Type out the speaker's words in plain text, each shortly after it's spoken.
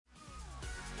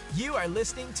You are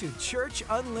listening to Church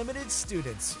Unlimited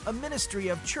Students, a ministry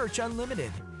of Church Unlimited.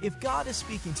 If God is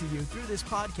speaking to you through this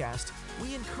podcast,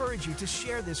 we encourage you to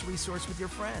share this resource with your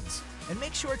friends. And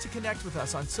make sure to connect with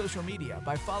us on social media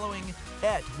by following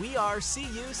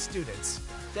 @WeAreCUStudents.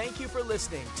 Thank you for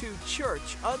listening to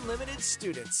Church Unlimited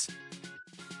Students.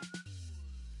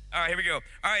 All right, here we go.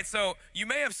 All right, so you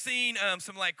may have seen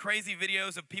some like crazy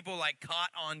videos of people like caught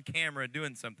on camera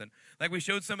doing something. Like we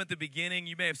showed some at the beginning.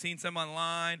 You may have seen some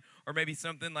online, or maybe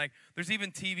something like there's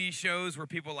even TV shows where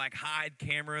people like hide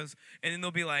cameras, and then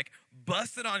they'll be like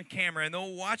busted on camera, and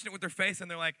they'll watch it with their face, and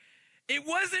they're like, "It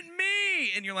wasn't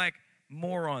me," and you're like,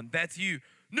 "Moron, that's you."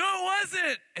 "No, it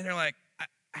wasn't," and they're like,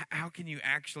 how can you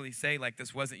actually say like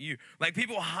this wasn't you? Like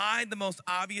people hide the most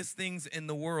obvious things in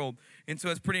the world. And so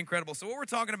it's pretty incredible. So what we're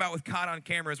talking about with caught on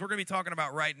camera is we're going to be talking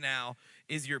about right now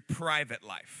is your private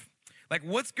life. Like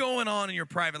what's going on in your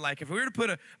private life? If we were to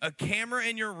put a camera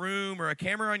in your room or a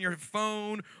camera on your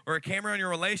phone or a camera on your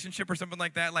relationship or something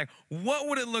like that, like what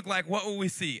would it look like? What would we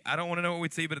see? I don't want to know what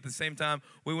we'd see, but at the same time,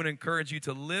 we would encourage you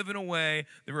to live in a way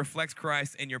that reflects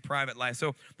Christ in your private life.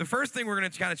 So the first thing we're going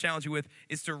to kind of challenge you with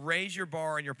is to raise your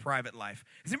bar in your private life.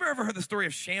 Has anybody ever heard the story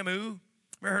of Shamu?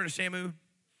 Ever heard of Shamu?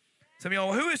 Some of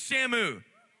y'all, who is Shamu?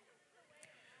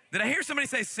 Did I hear somebody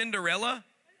say Cinderella?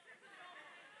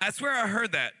 I swear I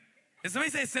heard that. Did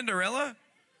somebody say Cinderella?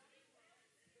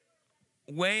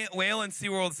 Whale and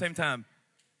SeaWorld at the same time.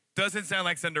 Doesn't sound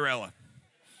like Cinderella.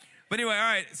 But anyway, all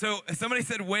right. So somebody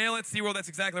said whale at SeaWorld. That's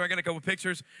exactly right. I got a couple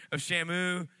pictures of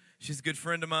Shamu. She's a good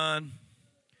friend of mine.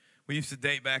 We used to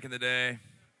date back in the day.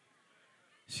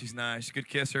 She's nice. You could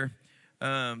kiss her.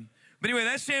 But anyway,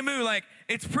 that's Shamu. Like,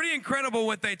 it's pretty incredible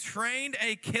what they trained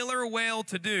a killer whale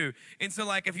to do. And so,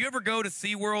 like, if you ever go to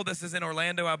SeaWorld, this is in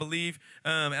Orlando, I believe,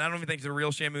 and I don't even think the real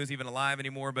Shamu is even alive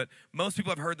anymore, but most people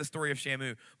have heard the story of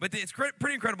Shamu. But it's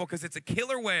pretty incredible because it's a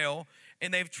killer whale,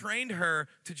 and they've trained her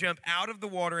to jump out of the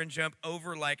water and jump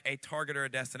over, like, a target or a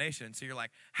destination. So you're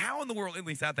like, how in the world, at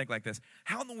least I think like this,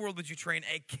 how in the world would you train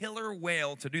a killer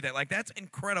whale to do that? Like, that's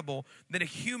incredible that a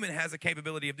human has a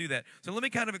capability of do that. So let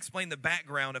me kind of explain the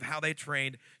background of how they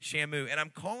trained Shamu. And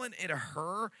I'm calling it a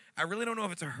her. I really don't know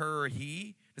if it's a her or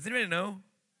he. Does anybody know?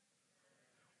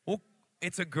 Well,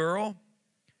 it's a girl.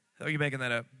 Are you making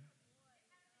that up?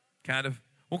 Kind of.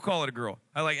 We'll call it a girl.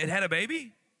 I like it. Had a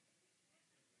baby?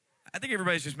 I think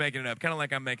everybody's just making it up, kind of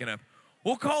like I'm making up.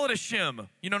 We'll call it a shim.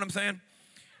 You know what I'm saying?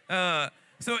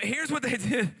 So here's what they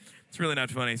did. It's really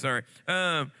not funny. Sorry.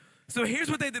 So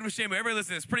here's what they did with Shamu. Everybody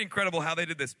listen, it's pretty incredible how they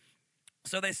did this.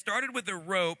 So they started with a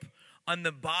rope on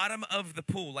the bottom of the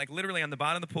pool, like literally on the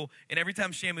bottom of the pool. And every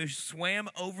time Shamu swam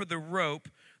over the rope,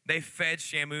 they fed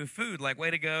Shamu food. Like, way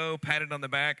to go, pat it on the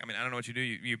back. I mean, I don't know what you do.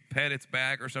 You pet its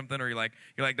back or something, or you're like,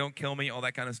 don't kill me, all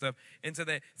that kind of stuff. And so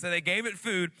they gave it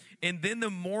food. And then the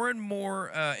more and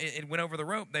more it went over the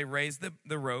rope, they raised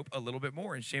the rope a little bit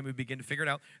more. And Shamu began to figure it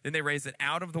out. Then they raised it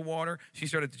out of the water. She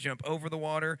started to jump over the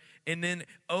water. And then,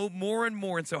 more and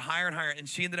more. And so higher and higher. And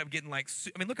she ended up getting like,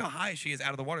 I mean, look how high she is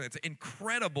out of the water. It's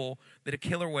incredible that a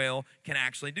killer whale can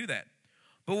actually do that.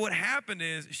 But what happened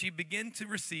is she began to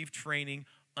receive training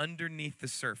underneath the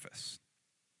surface.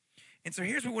 And so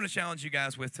here's what we want to challenge you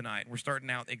guys with tonight. We're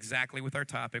starting out exactly with our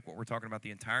topic, what we're talking about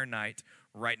the entire night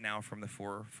right now from the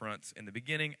forefronts in the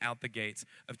beginning, out the gates,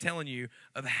 of telling you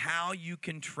of how you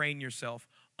can train yourself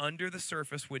under the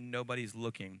surface when nobody's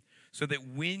looking, so that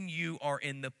when you are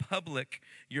in the public,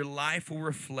 your life will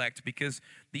reflect, because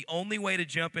the only way to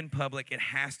jump in public, it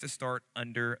has to start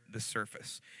under the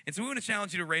surface. And so we want to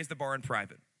challenge you to raise the bar in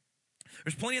private.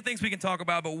 There's plenty of things we can talk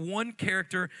about, but one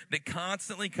character that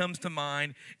constantly comes to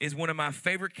mind is one of my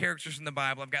favorite characters in the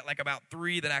Bible. I've got like about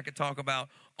 3 that I could talk about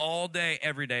all day,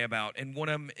 every day about, and one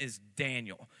of them is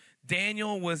Daniel.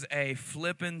 Daniel was a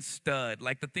flippin' stud.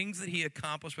 Like, the things that he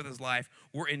accomplished with his life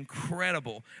were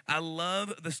incredible. I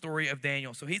love the story of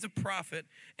Daniel. So he's a prophet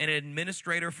and an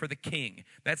administrator for the king.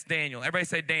 That's Daniel. Everybody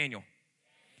say Daniel.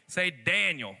 Say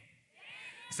Daniel.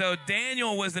 So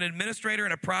Daniel was an administrator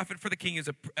and a prophet for the king. He was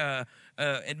an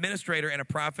administrator and a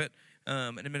prophet,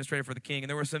 an administrator for the king. And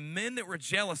there were some men that were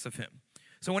jealous of him.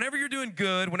 So whenever you're doing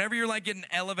good, whenever you're like getting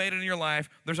elevated in your life,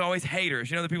 there's always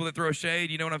haters. You know the people that throw shade?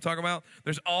 You know what I'm talking about?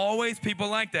 There's always people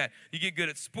like that. You get good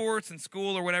at sports and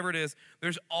school or whatever it is,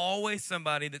 there's always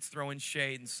somebody that's throwing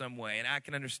shade in some way. And I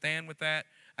can understand with that.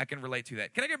 I can relate to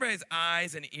that. Can I get everybody's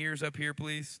eyes and ears up here,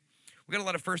 please? We got a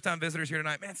lot of first-time visitors here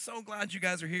tonight. Man, so glad you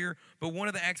guys are here. But one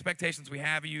of the expectations we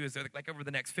have of you is that, like, over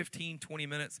the next 15, 20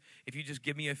 minutes, if you just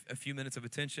give me a few minutes of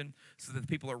attention so that the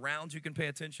people around you can pay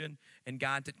attention and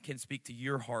God can speak to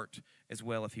your heart as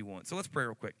well if he wants. So let's pray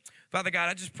real quick. Father God,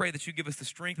 I just pray that you give us the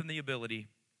strength and the ability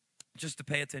just to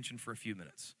pay attention for a few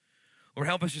minutes. Lord,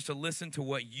 help us just to listen to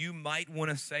what you might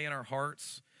want to say in our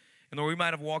hearts. And Lord, we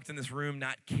might have walked in this room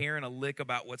not caring a lick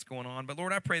about what's going on. But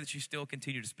Lord, I pray that you still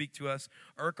continue to speak to us,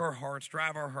 irk our hearts,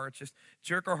 drive our hearts, just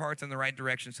jerk our hearts in the right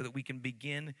direction so that we can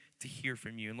begin to hear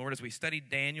from you. And Lord, as we study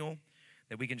Daniel,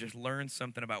 that we can just learn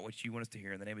something about what you want us to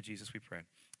hear. In the name of Jesus, we pray.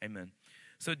 Amen.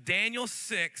 So Daniel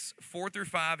 6, 4 through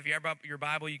 5, if you have your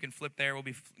Bible, you can flip there. We'll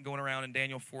be going around in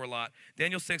Daniel 4 a lot.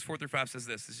 Daniel 6, 4 through 5 says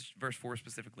this. This is verse 4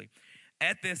 specifically.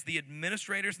 At this, the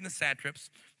administrators and the satraps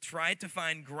tried to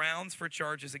find grounds for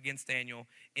charges against Daniel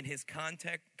in his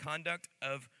conduct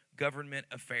of government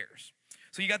affairs.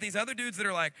 So you got these other dudes that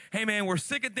are like, hey, man, we're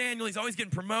sick of Daniel. He's always getting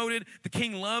promoted. The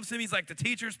king loves him. He's like the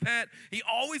teacher's pet. He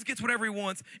always gets whatever he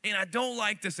wants, and I don't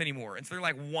like this anymore. And so they're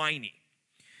like whiny.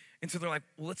 And so they're like,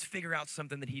 well, let's figure out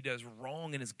something that he does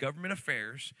wrong in his government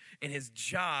affairs, in his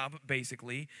job,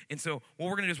 basically. And so what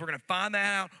we're going to do is we're going to find that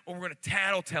out, or we're going to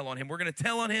tattletale on him. We're going to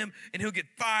tell on him, and he'll get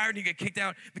fired, and he'll get kicked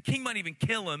out. The king might even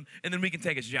kill him, and then we can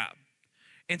take his job.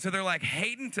 And so they're like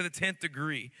hating to the 10th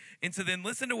degree. And so then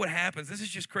listen to what happens. This is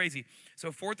just crazy.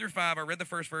 So 4 through 5, I read the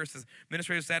first verse.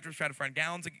 Administrators and satraps tried to find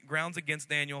grounds against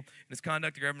Daniel in his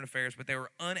conduct of government affairs, but they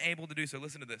were unable to do so.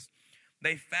 Listen to this.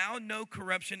 They found no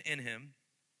corruption in him,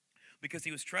 because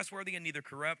he was trustworthy and neither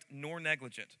corrupt nor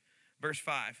negligent. Verse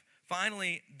 5,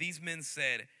 finally, these men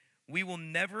said, we will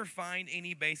never find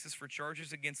any basis for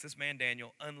charges against this man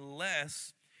Daniel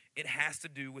unless it has to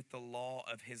do with the law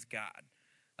of his God.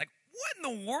 Like, what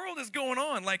in the world is going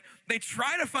on? Like, they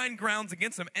try to find grounds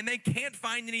against him, and they can't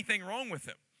find anything wrong with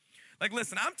him. Like,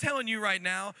 listen, I'm telling you right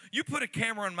now, you put a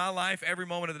camera on my life every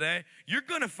moment of the day, you're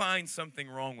going to find something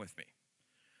wrong with me.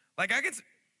 Like, I could...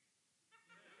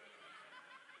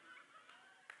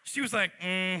 She was like,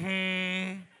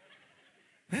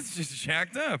 that's just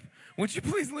jacked up. Would you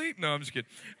please leave? No, I'm just kidding.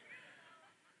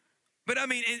 But I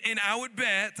mean, and I would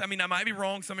bet, I mean, I might be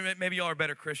wrong. Maybe y'all are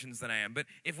better Christians than I am. But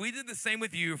if we did the same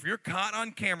with you, if you're caught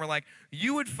on camera, like we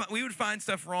would find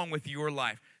stuff wrong with your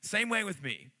life. Same way with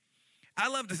me.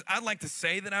 I'd like to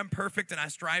say that I'm perfect and I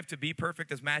strive to be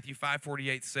perfect, as Matthew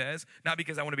 5:48 says. Not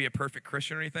because I want to be a perfect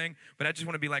Christian or anything, but I just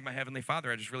want to be like my Heavenly Father.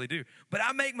 I just really do. But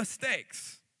I make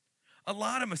mistakes. A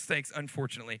lot of mistakes,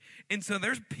 unfortunately. And so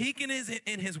they're peeking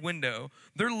in his window.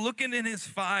 They're looking in his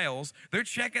files. They're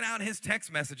checking out his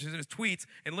text messages and his tweets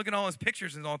and looking at all his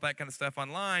pictures and all that kind of stuff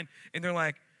online. And they're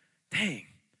like, dang,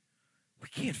 we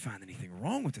can't find anything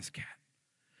wrong with this cat.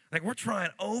 Like, we're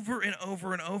trying over and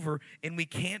over and over, and we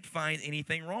can't find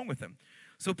anything wrong with him.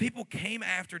 So people came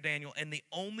after Daniel, and the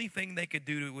only thing they could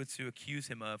do to accuse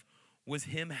him of was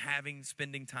him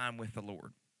spending time with the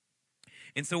Lord.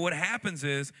 And so what happens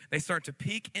is they start to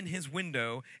peek in his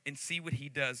window and see what he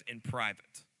does in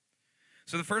private.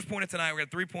 So the first point of tonight, we've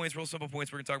got 3 points, real simple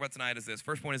points we're going to talk about tonight is this.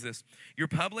 First point is this. Your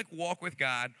public walk with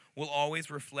God will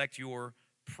always reflect your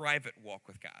private walk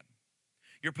with God.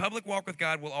 Your public walk with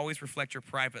God will always reflect your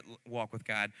private walk with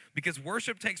God, because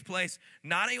worship takes place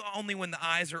not only when the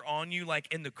eyes are on you,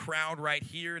 like in the crowd right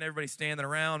here and everybody's standing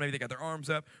around. Maybe they got their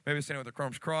arms up. Maybe they're standing with their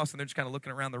arms crossed and they're just kind of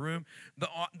looking around the room. The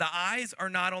eyes are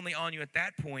not only on you at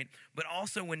that point, but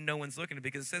also when no one's looking,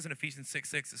 because it says in Ephesians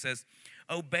 6:6, it says,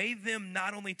 obey them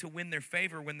not only to win their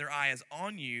favor when their eye is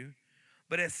on you,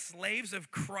 but as slaves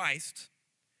of Christ,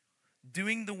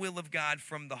 doing the will of God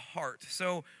from the heart.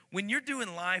 So when you're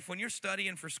doing life, when you're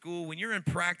studying for school, when you're in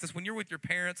practice, when you're with your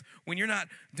parents, when you're not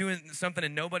doing something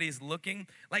and nobody's looking,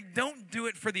 like, don't do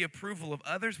it for the approval of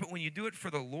others, but when you do it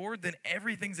for the Lord, then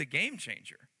everything's a game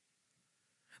changer.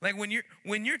 Like when you're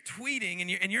tweeting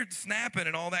and you're snapping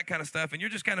and all that kind of stuff, and you're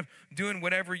just kind of doing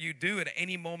whatever you do at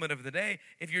any moment of the day,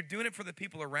 if you're doing it for the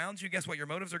people around you, guess what? Your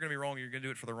motives are going to be wrong. You're going to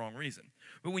do it for the wrong reason.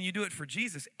 But when you do it for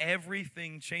Jesus,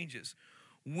 everything changes.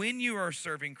 When you are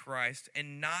serving Christ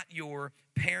and not your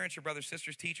parents, your brothers,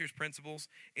 sisters, teachers, principals,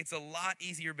 it's a lot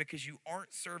easier because you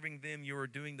aren't serving them. You are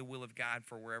doing the will of God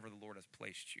for wherever the Lord has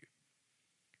placed you.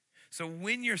 So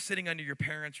when you're sitting under your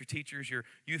parents, your teachers, your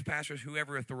youth pastors,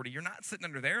 whoever authority, you're not sitting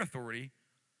under their authority.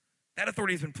 That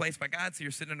authority has been placed by God, so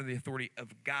you're sitting under the authority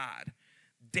of God.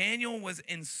 Daniel was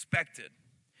inspected.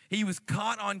 He was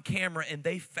caught on camera, and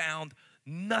they found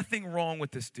nothing wrong with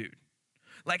this dude.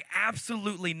 Like,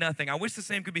 absolutely nothing. I wish the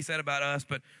same could be said about us,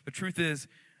 but the truth is,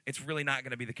 it's really not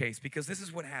going to be the case, because this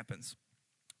is what happens.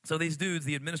 So these dudes,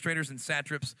 the administrators and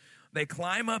satraps, they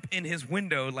climb up in his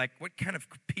window. Like, what kind of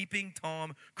peeping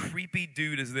Tom, creepy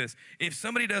dude is this? If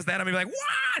somebody does that, I'm going to be like,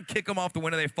 what? Kick them off the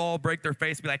window. They fall, break their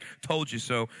face, be like, told you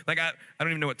so. Like, I don't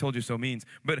even know what told you so means.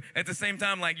 But at the same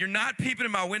time, like, you're not peeping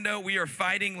in my window. We are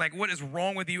fighting. Like, what is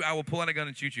wrong with you? I will pull out a gun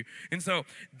and shoot you. And so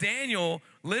Daniel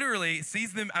literally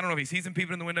sees them. I don't know if he sees them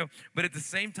peeping in the window, but at the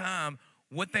same time,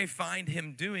 what they find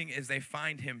him doing is they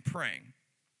find him praying.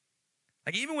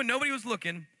 Like even when nobody was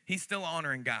looking, he's still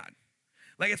honoring God.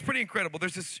 Like it's pretty incredible.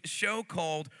 There's this show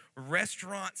called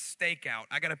Restaurant Stakeout.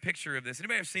 I got a picture of this.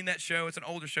 Anybody ever seen that show? It's an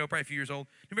older show, probably a few years old.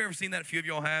 Anybody ever seen that? A few of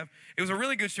y'all have. It was a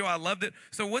really good show. I loved it.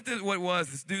 So what it was,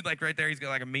 this dude like right there, he's got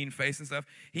like a mean face and stuff.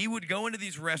 He would go into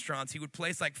these restaurants. He would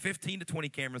place like 15 to 20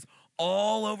 cameras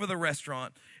all over the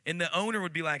restaurant. And the owner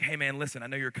would be like, hey man, listen, I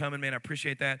know you're coming, man. I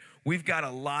appreciate that. We've got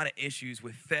a lot of issues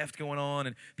with theft going on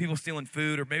and people stealing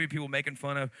food or maybe people making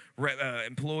fun of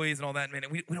employees and all that. Man,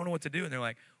 we don't know what to do. And they're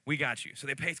like, we got you. So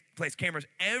they place cameras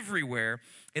everywhere.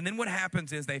 And then what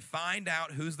happens is they find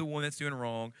out who's the one that's doing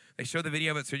wrong. They show the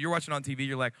video of it. So you're watching on TV.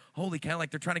 You're like, holy cow,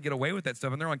 like they're trying to get away with that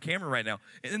stuff. And they're on camera right now.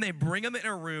 And then they bring them in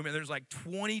a room and there's like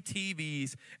 20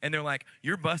 TVs. And they're like,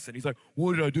 you're busted. He's like,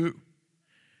 what did I do?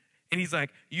 And he's like,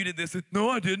 you did this. No,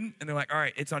 I didn't. And they're like, all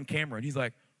right, it's on camera. And he's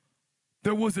like,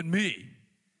 that wasn't me.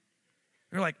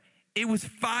 They're like, it was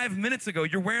 5 minutes ago.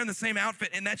 You're wearing the same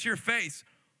outfit and that's your face.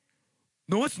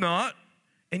 No, it's not.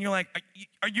 And you're like,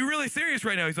 are you really serious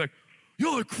right now? He's like,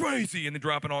 y'all are crazy. And they're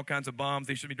dropping all kinds of bombs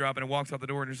they should be dropping and walks out the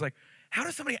door. And it's like, how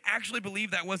does somebody actually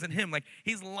believe that wasn't him? Like,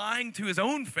 he's lying to his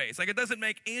own face. Like, it doesn't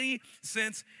make any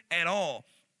sense at all.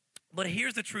 But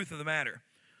here's the truth of the matter.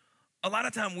 A lot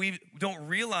of time we don't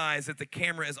realize that the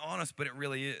camera is on us, but it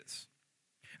really is.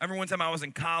 I remember one time I was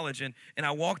in college and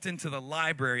I walked into the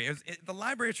library. The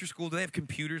library at your school, do they have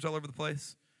computers all over the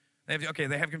place? They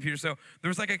have computers. So there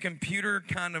was like a computer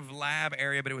kind of lab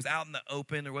area, but it was out in the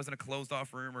open. There wasn't a closed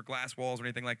off room or glass walls or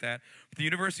anything like that. At the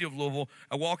University of Louisville,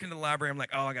 I walk into the library. I'm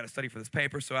like, oh, I got to study for this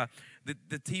paper. So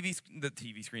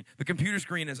the computer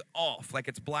screen is off. Like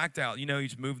it's blacked out. You know, you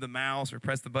just move the mouse or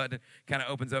press the button. It kind of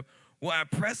opens up. Well, I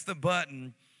press the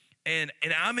button. And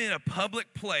I'm in a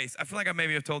public place. I feel like I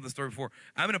maybe have told this story before.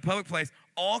 I'm in a public place.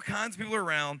 All kinds of people are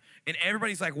around. And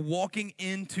everybody's like walking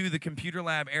into the computer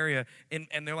lab area. And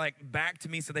they're like back to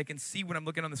me so they can see what I'm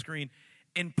looking on the screen.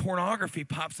 And pornography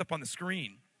pops up on the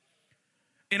screen.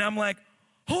 And I'm like,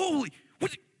 holy,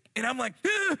 what? And I'm like,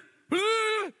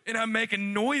 and I'm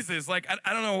making noises. Like,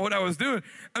 I don't know what I was doing.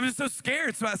 I'm just so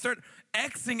scared. So I start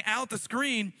Xing out the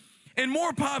screen. And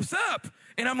more pops up.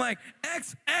 And I'm like,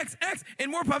 X, X, X, and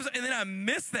more pops up. And then I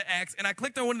missed the X, and I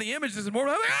clicked on one of the images, and more,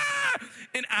 I was like, ah!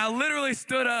 And I literally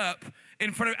stood up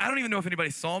in front of, I don't even know if anybody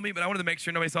saw me, but I wanted to make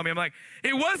sure nobody saw me. I'm like,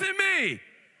 it wasn't me.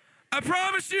 I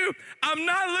promise you, I'm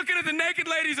not looking at the naked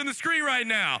ladies on the screen right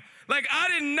now. Like, I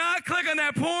did not click on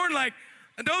that porn. Like,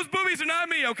 those boobies are not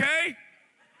me, okay?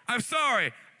 I'm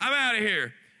sorry. I'm out of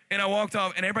here. And I walked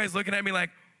off, and everybody's looking at me like,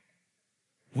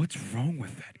 what's wrong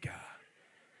with that guy?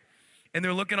 And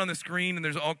they're looking on the screen, and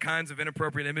there's all kinds of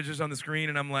inappropriate images on the screen,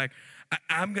 and I'm like,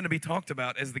 I'm going to be talked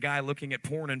about as the guy looking at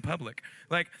porn in public.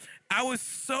 Like, I was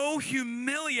so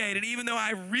humiliated, even though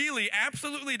I really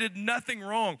absolutely did nothing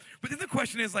wrong. But then the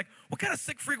question is, like, what kind of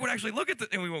sick freak would actually look at the,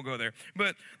 and we won't go there.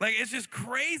 But, like, it's just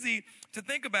crazy to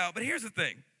think about. But here's the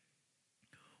thing.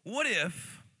 What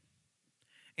if,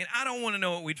 and I don't want to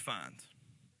know what we'd find,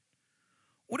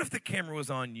 what if the camera was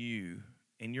on you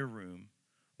in your room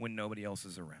when nobody else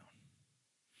is around?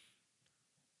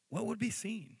 What would be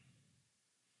seen?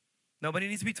 Nobody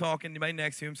needs to be talking. Anybody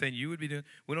next to him saying, you would be doing,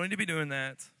 we don't need to be doing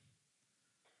that.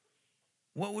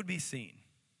 What would be seen?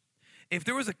 If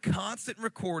there was a constant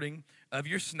recording of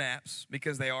your snaps,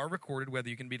 because they are recorded, whether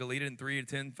you can be deleted in 3 to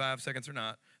 10, 5 seconds or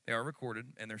not, they are recorded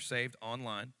and they're saved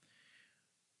online.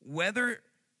 Whether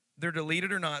they're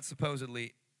deleted or not,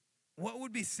 supposedly, what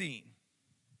would be seen?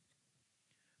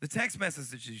 The text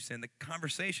messages that you send, the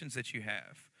conversations that you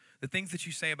have, the things that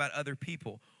you say about other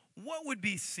people. What would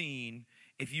be seen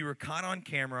if you were caught on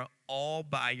camera all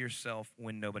by yourself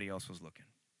when nobody else was looking?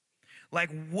 Like,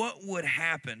 what would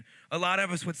happen? A lot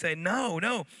of us would say,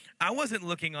 no, I wasn't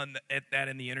looking at that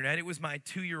in the internet. It was my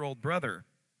 2-year-old brother.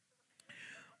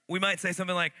 We might say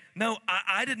something like, no,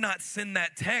 I did not send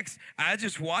that text. I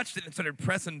just watched it and started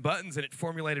pressing buttons and it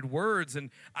formulated words. And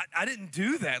I didn't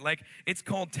do that. Like, it's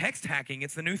called text hacking.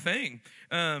 It's the new thing.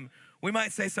 We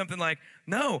might say something like,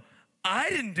 no,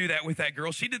 I didn't do that with that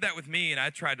girl. She did that with me, and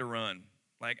I tried to run.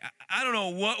 Like, I don't know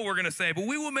what we're going to say, but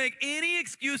we will make any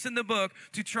excuse in the book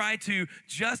to try to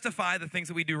justify the things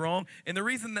that we do wrong. And the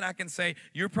reason that I can say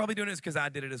you're probably doing it is because I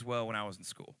did it as well when I was in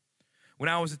school. When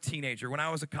I was a teenager, when I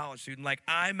was a college student, like,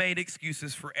 I made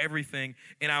excuses for everything,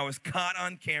 and I was caught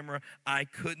on camera. I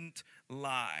couldn't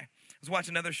lie. I was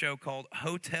watching another show called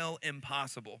Hotel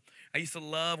Impossible. I used to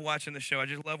love watching the show. I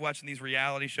just love watching these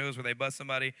reality shows where they bust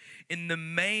somebody. And the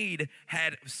maid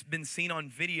had been seen on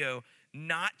video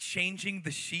not changing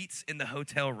the sheets in the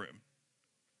hotel room.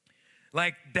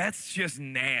 Like, that's just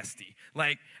nasty.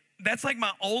 Like, that's like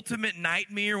my ultimate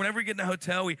nightmare. Whenever we get in a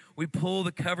hotel, we pull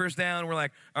the covers down. We're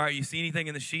like, all right, you see anything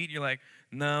in the sheet? You're like,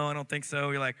 no, I don't think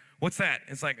so. You're like, what's that?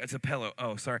 It's like, it's a pillow.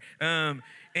 Oh, sorry. And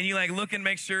you like look and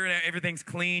make sure that everything's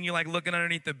clean. You're like looking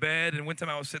underneath the bed. And one time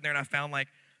I was sitting there and I found like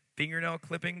fingernail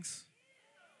clippings.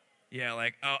 Yeah,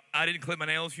 like, oh, I didn't clip my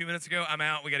nails a few minutes ago. I'm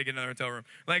out. We got to get another hotel room.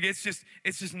 Like, it's just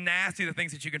nasty, the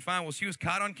things that you can find. Well, she was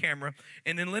caught on camera,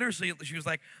 and then literally she was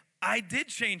like, I did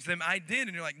change them. I did.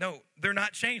 And you're like, no, they're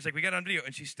not changed. Like, we got it on video.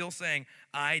 And she's still saying,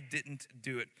 I didn't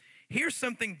do it. Here's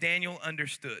something Daniel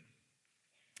understood.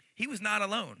 He was not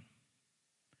alone.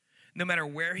 No matter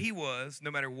where he was,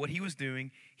 no matter what he was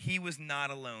doing, he was not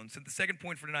alone. So the second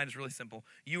point for tonight is really simple.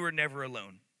 You are never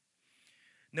alone.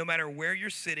 No matter where you're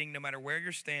sitting, no matter where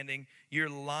you're standing, you're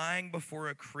lying before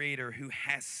a creator who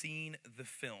has seen the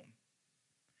film.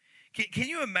 Can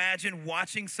you imagine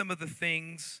watching some of the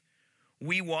things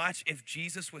we watch if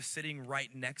Jesus was sitting right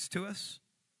next to us?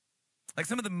 Like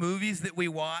some of the movies that we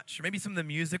watch, or maybe some of the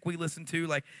music we listen to,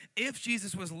 like if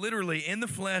Jesus was literally in the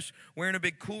flesh, wearing a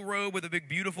big cool robe with a big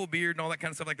beautiful beard and all that kind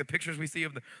of stuff, like the pictures we see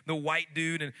of the white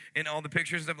dude and all the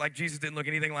pictures of like Jesus didn't look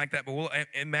anything like that, but we'll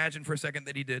imagine for a second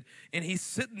that he did. And he's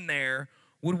sitting there,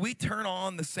 would we turn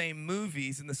on the same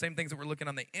movies and the same things that we're looking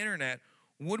on the internet?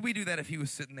 Would we do that if he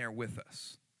was sitting there with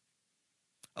us?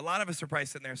 A lot of us are probably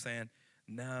sitting there saying,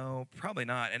 no, probably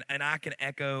not. And I can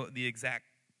echo the exact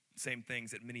same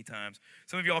things at many times.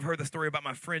 Some of y'all have heard the story about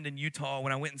my friend in Utah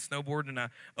when I went and snowboarded and I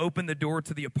opened the door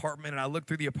to the apartment and I looked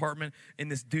through the apartment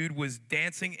and this dude was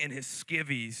dancing in his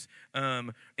skivvies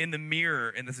in the mirror,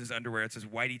 and this is underwear, it says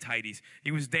whitey tighties.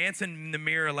 He was dancing in the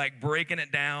mirror, like breaking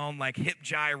it down, like hip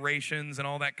gyrations and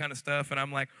all that kind of stuff, and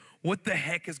I'm like, what the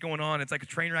heck is going on? It's like a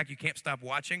train wreck you can't stop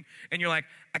watching. And you're like,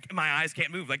 my eyes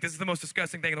can't move. Like, this is the most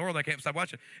disgusting thing in the world. I can't stop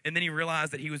watching. And then he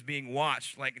realized that he was being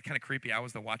watched. Like, kind of creepy. I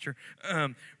was the watcher.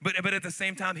 But at the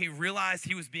same time, he realized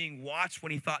he was being watched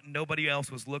when he thought nobody else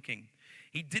was looking.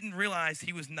 He didn't realize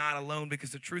he was not alone,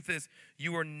 because the truth is,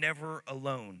 you are never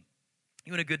alone.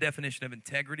 You want a good definition of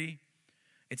integrity?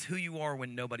 It's who you are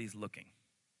when nobody's looking.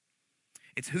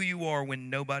 It's who you are when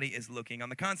nobody is looking. On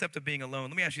the concept of being alone,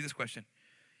 let me ask you this question.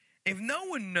 If no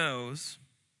one knows,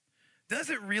 does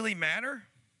it really matter?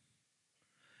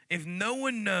 If no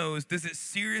one knows, does it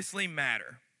seriously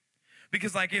matter?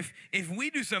 Because like if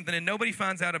we do something and nobody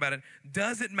finds out about it,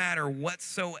 does it matter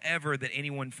whatsoever that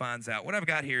anyone finds out? What I've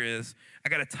got here is I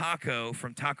got a taco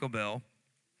from Taco Bell.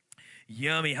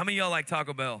 Yummy. How many of y'all like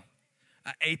Taco Bell?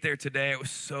 I ate there today. It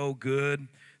was so good,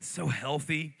 so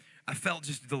healthy. I felt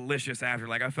just delicious after.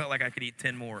 Like, I felt like I could eat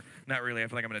 10 more. Not really. I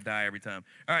feel like I'm going to die every time.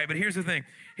 All right, but here's the thing.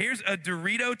 Here's a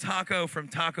Dorito taco from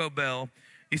Taco Bell.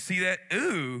 You see that?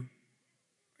 Ooh.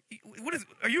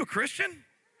 Are you a Christian?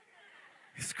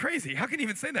 It's crazy. How can you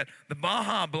even say that? The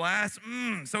Baja Blast.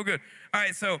 So good. All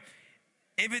right, so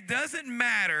if it doesn't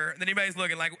matter that anybody's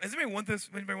looking, like, does anybody want this?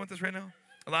 Anybody want this right now?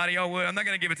 A lot of y'all would. I'm not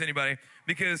going to give it to anybody,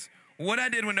 because what I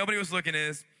did when nobody was looking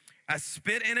is I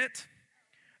spit in it,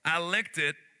 I licked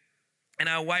it, and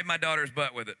I wiped my daughter's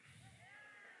butt with it.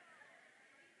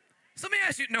 So let me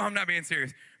ask you, no, I'm not being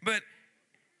serious, but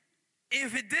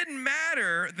if it didn't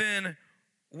matter, then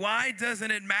why doesn't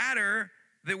it matter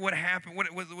that what happened?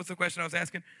 What's the question I was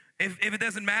asking? If it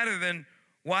doesn't matter, then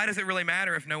why does it really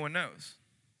matter if no one knows?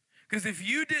 Because if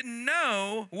you didn't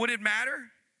know, would it matter?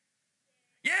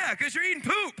 Yeah, because you're eating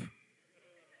poop.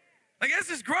 Like, that's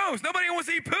just gross. Nobody wants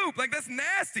to eat poop. Like, that's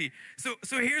nasty. So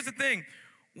here's the thing.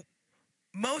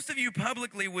 Most of you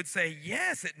publicly would say,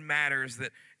 yes, it matters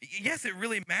that, yes, it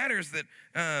really matters that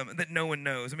that no one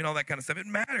knows. I mean, all that kind of stuff. It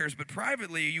matters, but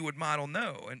privately you would model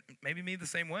no, and maybe me the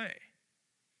same way.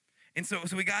 And so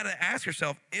we got to ask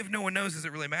ourselves, if no one knows, does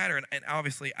it really matter? And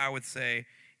obviously I would say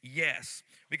yes,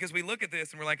 because we look at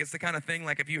this and we're like, it's the kind of thing,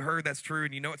 like if you heard that's true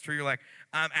and you know it's true, you're like,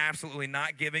 I'm absolutely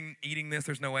not eating this.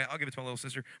 There's no way. I'll give it to my little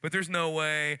sister, but there's no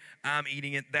way I'm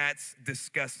eating it. That's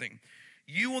disgusting.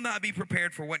 You will not be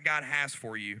prepared for what God has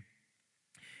for you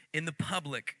in the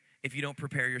public if you don't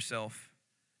prepare yourself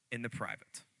in the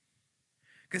private.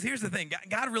 Because here's the thing.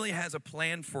 God really has a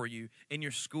plan for you in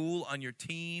your school, on your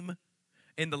team,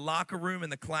 in the locker room, in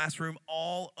the classroom,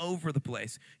 all over the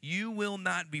place. You will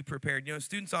not be prepared. You know,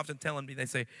 students often tell me, they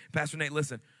say, Pastor Nate,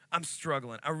 listen, I'm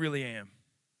struggling. I really am.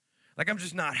 Like, I'm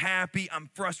just not happy. I'm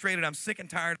frustrated. I'm sick and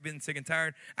tired of being sick and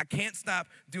tired. I can't stop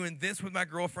doing this with my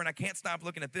girlfriend. I can't stop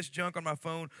looking at this junk on my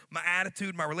phone. My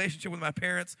attitude, my relationship with my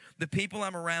parents, the people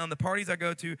I'm around, the parties I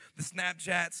go to, the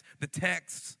Snapchats, the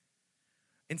texts.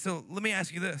 And so let me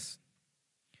ask you this.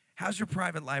 How's your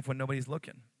private life when nobody's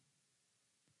looking?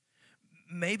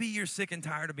 Maybe you're sick and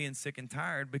tired of being sick and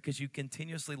tired because you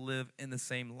continuously live in the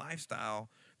same lifestyle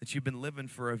that you've been living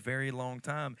for a very long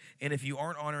time. And if you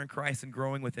aren't honoring Christ and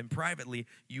growing with him privately,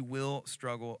 you will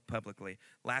struggle publicly.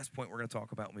 Last point we're going to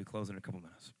talk about when we close in a couple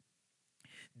minutes.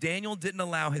 Daniel didn't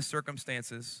allow his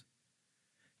circumstances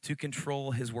to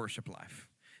control his worship life.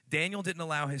 Daniel didn't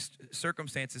allow his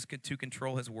circumstances to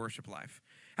control his worship life.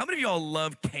 How many of y'all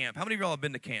love camp? How many of y'all have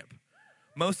been to camp?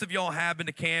 Most of y'all have been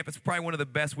to camp. It's probably one of the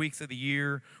best weeks of the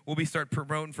year. We'll start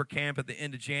promoting for camp at the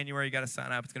end of January. You got to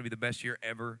sign up. It's going to be the best year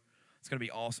ever. It's going to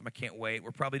be awesome. I can't wait.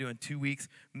 We're probably doing 2 weeks,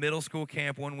 middle school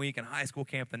camp 1 week and high school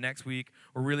camp the next week.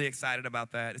 We're really excited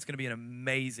about that. It's going to be an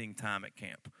amazing time at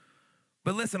camp.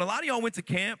 But listen, a lot of y'all went to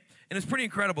camp, and it's pretty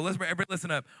incredible. Everybody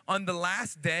listen up. On the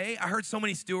last day, I heard so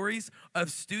many stories of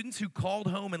students who called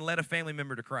home and led a family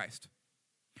member to Christ.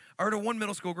 I heard of one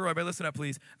middle school girl. Everybody listen up,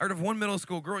 please. I heard of one middle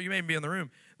school girl. You may even be in the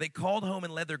room. They called home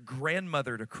and led their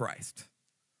grandmother to Christ.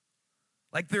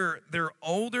 Like they're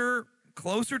older,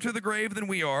 closer to the grave than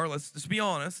we are. Let's just be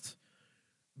honest.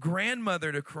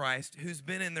 Grandmother to Christ who's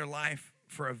been in their life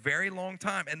for a very long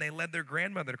time, and they led their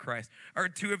grandmother to Christ. I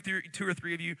heard two or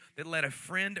three of you that led a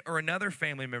friend or another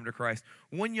family member to Christ.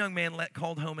 One young man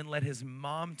called home and led his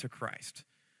mom to Christ.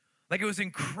 Like, it was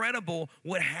incredible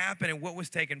what happened and what was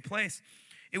taking place.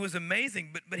 It was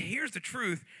amazing, but here's the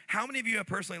truth. How many of you have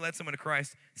personally led someone to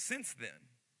Christ since then?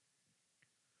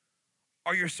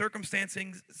 Are your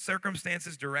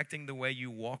circumstances directing the way you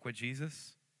walk with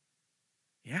Jesus?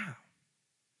 Yeah.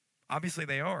 Obviously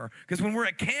they are. Because when we're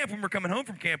at camp, when we're coming home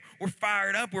from camp, we're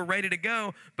fired up, we're ready to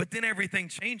go, but then everything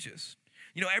changes.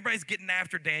 You know, everybody's getting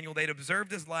after Daniel. They'd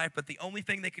observed his life, but the only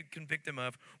thing they could convict him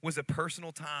of was a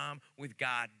personal time with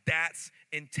God. That's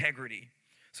integrity.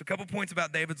 So a couple points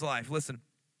about David's life. Listen,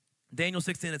 Daniel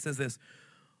 16, it says this.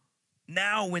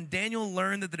 Now, when Daniel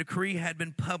learned that the decree had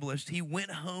been published, he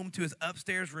went home to his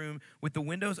upstairs room with the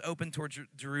windows open towards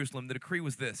Jerusalem. The decree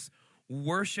was this: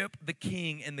 worship the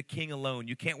king and the king alone.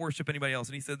 You can't worship anybody else.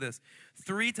 And he said this: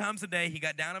 3 times a day, he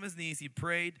got down on his knees, he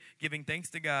prayed, giving thanks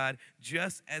to God,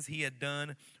 just as he had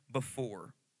done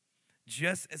before.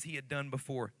 Just as he had done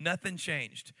before. Nothing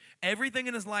changed. Everything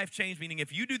in his life changed, meaning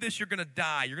if you do this, you're going to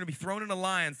die. You're going to be thrown in a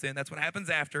lion's den. That's what happens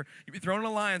after. You'll be thrown in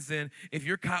a lion's den if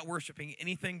you're caught worshiping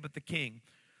anything but the king.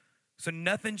 So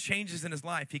nothing changes in his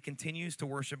life. He continues to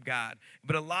worship God.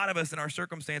 But a lot of us in our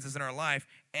circumstances in our life,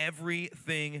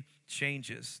 everything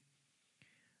changes.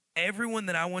 Everyone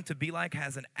that I want to be like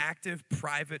has an active,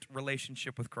 private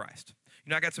relationship with Christ. You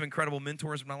know, I got some incredible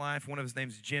mentors in my life. One of his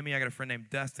name's Jimmy. I got a friend named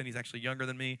Dustin. He's actually younger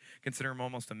than me. Consider him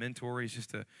almost a mentor. He's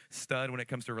just a stud when it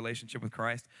comes to a relationship with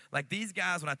Christ. Like, these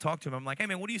guys, when I talk to them, I'm like, hey,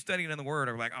 man, what are you studying in the Word?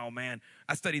 Or like, oh, man,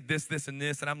 I studied this, this, and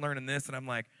this, and I'm learning this. And I'm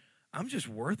like, I'm just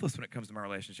worthless when it comes to my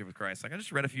relationship with Christ. Like, I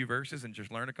just read a few verses and just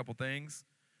learned a couple things.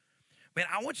 Man,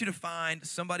 I want you to find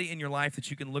somebody in your life that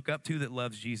you can look up to that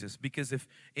loves Jesus. Because if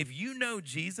you know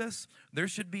Jesus, there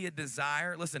should be a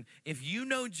desire. Listen, if you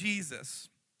know Jesus,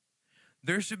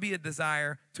 there should be a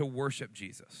desire to worship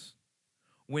Jesus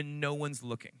when no one's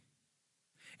looking.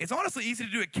 It's honestly easy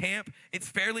to do at camp. It's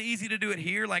fairly easy to do it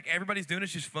here. Like, everybody's doing it.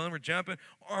 It's just fun. We're jumping,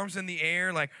 arms in the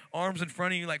air, like arms in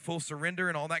front of you, like full surrender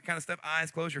and all that kind of stuff.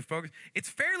 Eyes closed, you're focused. It's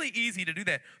fairly easy to do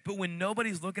that. But when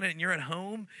nobody's looking at it and you're at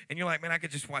home and you're like, man, I could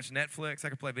just watch Netflix. I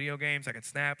could play video games. I could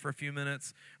snap for a few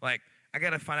minutes. Like, I got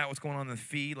to find out what's going on in the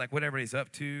feed, like what everybody's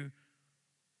up to.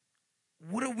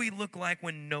 What do we look like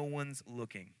when no one's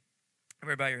looking?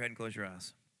 Everybody bow your head and close your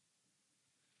eyes.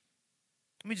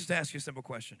 Let me just ask you a simple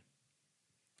question.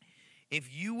 If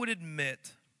you would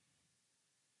admit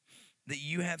that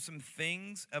you have some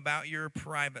things about your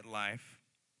private life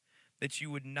that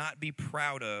you would not be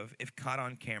proud of if caught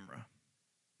on camera.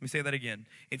 Let me say that again.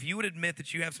 If you would admit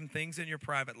that you have some things in your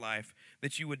private life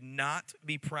that you would not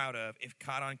be proud of if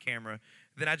caught on camera,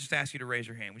 then I just ask you to raise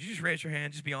your hand. Would you just raise your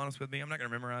hand? Just be honest with me. I'm not going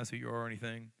to memorize who you are or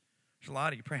anything. There's a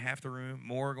lot of you. Probably half the room.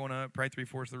 More going up. Probably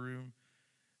 3/4 of the room.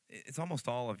 It's almost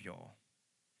all of y'all.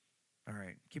 All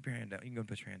right. Keep your hand down. You can go and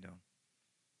put your hand down.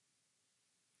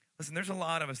 Listen, there's a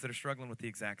lot of us that are struggling with the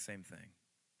exact same thing.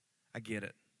 I get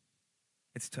it.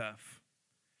 It's tough.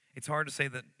 It's hard to say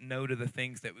that no to the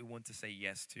things that we want to say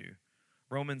yes to.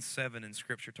 Romans 7 in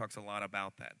Scripture talks a lot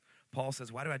about that. Paul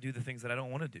says, why do I do the things that I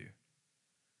don't want to do?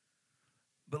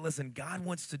 But listen, God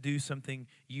wants to do something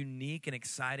unique and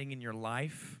exciting in your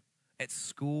life, at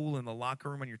school, in the locker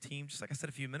room, on your team, just like I said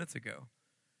a few minutes ago.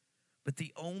 But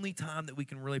the only time that we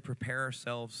can really prepare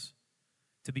ourselves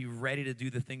to be ready to do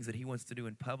the things that he wants to do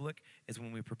in public is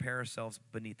when we prepare ourselves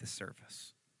beneath the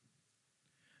surface.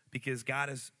 Because God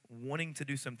is wanting to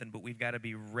do something, but we've got to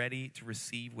be ready to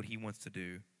receive what he wants to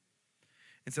do.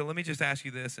 And so let me just ask you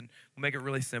this, and we'll make it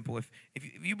really simple. If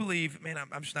you believe, man,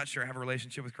 I'm just not sure I have a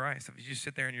relationship with Christ. If you just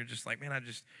sit there and you're just like, man,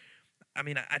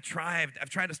 I've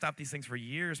tried to stop these things for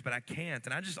years, but I can't.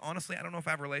 And I just, honestly, I don't know if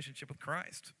I have a relationship with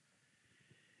Christ.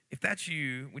 If that's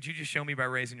you, would you just show me by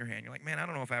raising your hand? You're like, man, I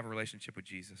don't know if I have a relationship with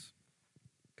Jesus.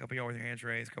 A couple of y'all with your hands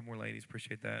raised, a couple more ladies,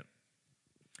 appreciate that.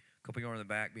 A couple of y'all in the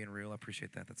back being real, I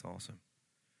appreciate that. That's awesome.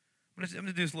 I'm going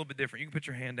to do this a little bit different. You can put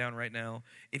your hand down right now.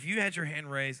 If you had your hand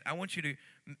raised, I want you to,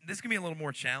 this can be a little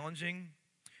more challenging,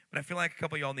 but I feel like a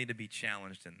couple of y'all need to be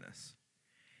challenged in this.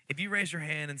 If you raised your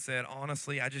hand and said,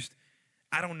 honestly, I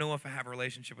don't know if I have a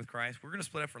relationship with Christ. We're going to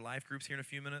split up for life groups here in a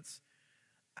few minutes.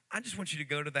 I just want you to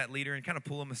go to that leader and kind of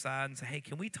pull them aside and say, hey,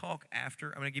 can we talk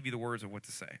after? I'm going to give you the words of what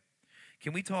to say.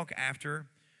 Can we talk after?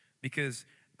 Because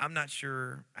I'm not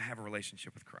sure I have a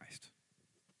relationship with Christ.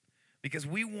 Because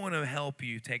we want to help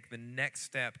you take the next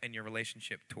step in your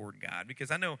relationship toward God.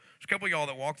 Because I know there's a couple of y'all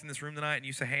that walked in this room tonight and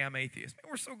you say, hey, I'm atheist. Man,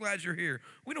 we're so glad you're here.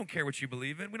 We don't care what you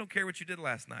believe in. We don't care what you did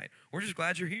last night. We're just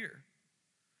glad you're here.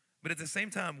 But at the same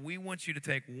time, we want you to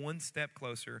take one step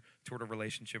closer toward a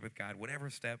relationship with God, whatever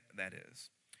step that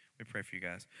is. We pray for you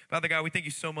guys. Father God, we thank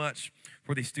you so much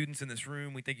for these students in this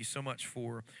room. We thank you so much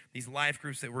for these life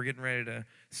groups that we're getting ready to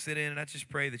sit in. And I just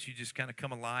pray that you just kind of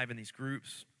come alive in these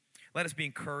groups. Let us be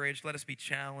encouraged. Let us be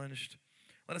challenged.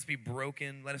 Let us be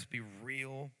broken. Let us be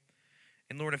real.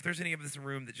 And Lord, if there's any of us in the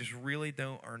room that just really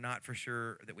are not for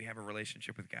sure that we have a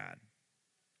relationship with God,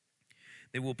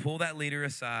 they will pull that leader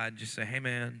aside and just say, hey,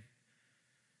 man,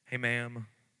 hey, ma'am,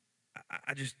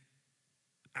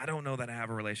 I don't know that I have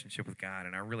a relationship with God,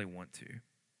 and I really want to.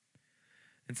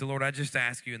 And so, Lord, I just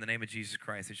ask you in the name of Jesus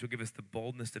Christ that you'll give us the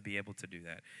boldness to be able to do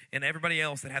that. And everybody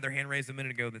else that had their hand raised a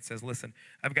minute ago that says, listen,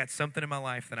 I've got something in my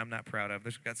life that I'm not proud of.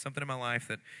 There's got something in my life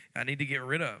that I need to get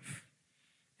rid of.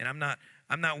 And I'm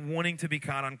not wanting to be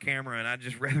caught on camera, and I'd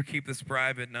just rather keep this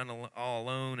private and all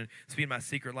alone and speak my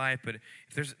secret life. But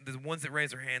if there's the ones that raise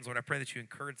their hands, Lord, I pray that you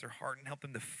encourage their heart and help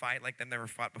them to fight like they've never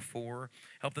fought before.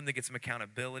 Help them to get some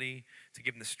accountability, to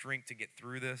give them the strength to get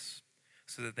through this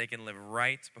so that they can live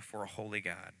right before a holy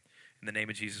God. In the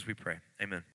name of Jesus we pray. Amen.